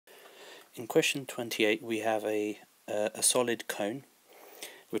In question 28 we have a solid cone.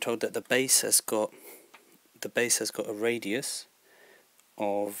 We're told that the base has got a radius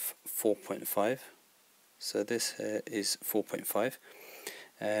of 4.5. So this here is 4.5.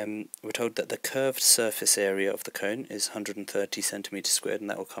 We're told that the curved surface area of the cone is 130 centimeters squared, and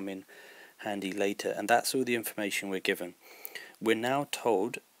that will come in handy later. And that's all the information we're given. We're now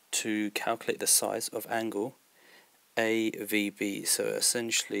told to calculate the size of angle AVB, so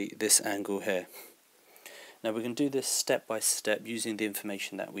essentially this angle here. Now we're going to do this step by step using the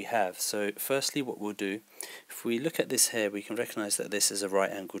information that we have. So firstly, what we'll do, if we look at this here, we can recognize that this is a right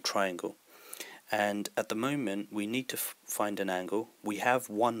angle triangle, and at the moment we need to find an angle. We have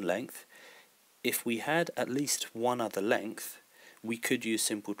one length. If we had at least one other length, we could use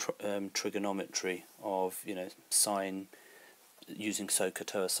simple trigonometry of, sine, using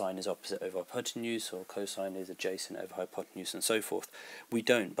SOHCAHTOA. Sine is opposite over hypotenuse, or cosine is adjacent over hypotenuse, and so forth. We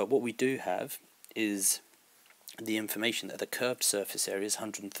don't, but what we do have is the information that the curved surface area is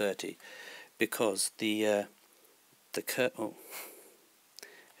 130, because the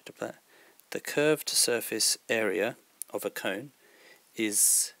curved surface area of a cone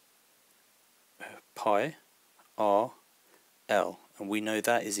is pi r L, and we know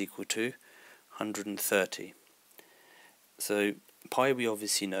that is equal to 130. So pi we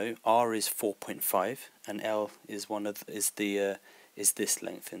obviously know, r is 4.5, and L is is this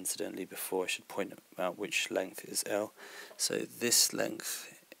length. Incidentally, before I should point out which length is L. So this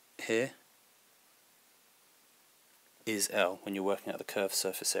length here is L when you're working out the curved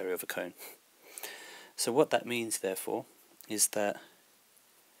surface area of a cone. So what that means, therefore, is that,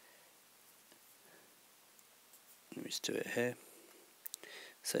 let me just do it here.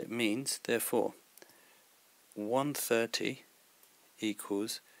 So it means, therefore, 130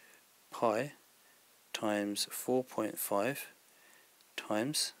 equals pi times 4.5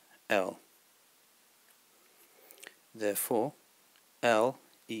 times L. Therefore, L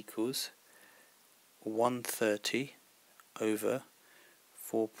equals 130 over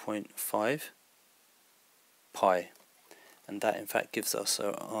 4.5 pi, and that in fact gives us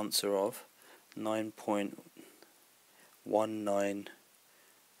an answer of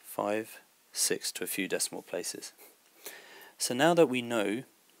 9.1956 to a few decimal places. So now that we know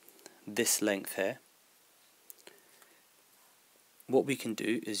this length here, what we can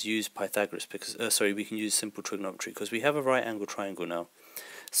do is use Pythagoras, because we can use simple trigonometry, because we have a right angle triangle now.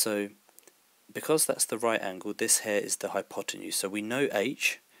 So because that's the right angle, this here is the hypotenuse. So we know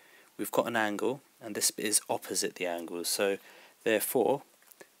h, we've got an angle, and this bit is opposite the angle. So therefore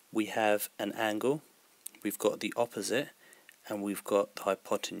we have an angle, we've got the opposite, and we've got the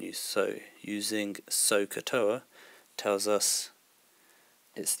hypotenuse. So using SOHCAHTOA tells us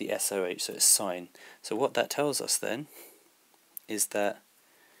it's the SOH, so it's sine. So what that tells us then is that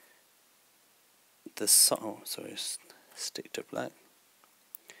the stick to black.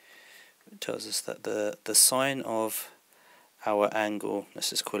 It tells us that the sine of our angle, let's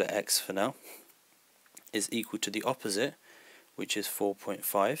just call it x for now, is equal to the opposite, which is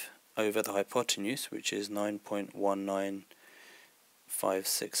 4.5, over the hypotenuse, which is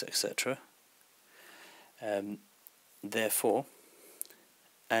 9.1956, etc. Therefore,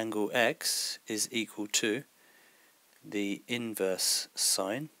 angle x is equal to the inverse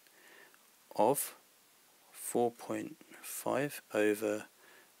sine of 4.5 over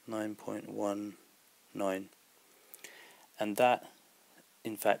 9.19, and that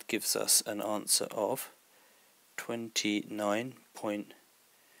in fact gives us an answer of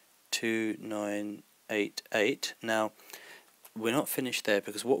 29.2988. Now we're not finished there,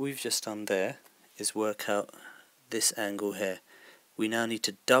 because what we've just done there is work out this angle here. We now need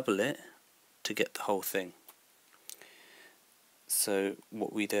to double it to get the whole thing. So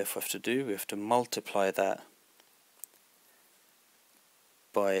what we therefore have to do, we have to multiply that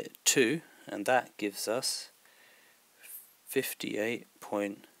by 2, and that gives us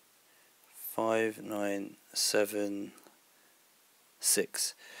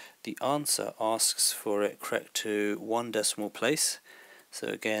 58.5976. The answer asks for it correct to one decimal place, so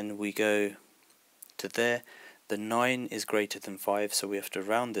again we go to there. The 9 is greater than 5, so we have to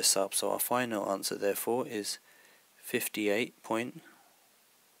round this up, so our final answer therefore is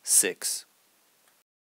 58.6.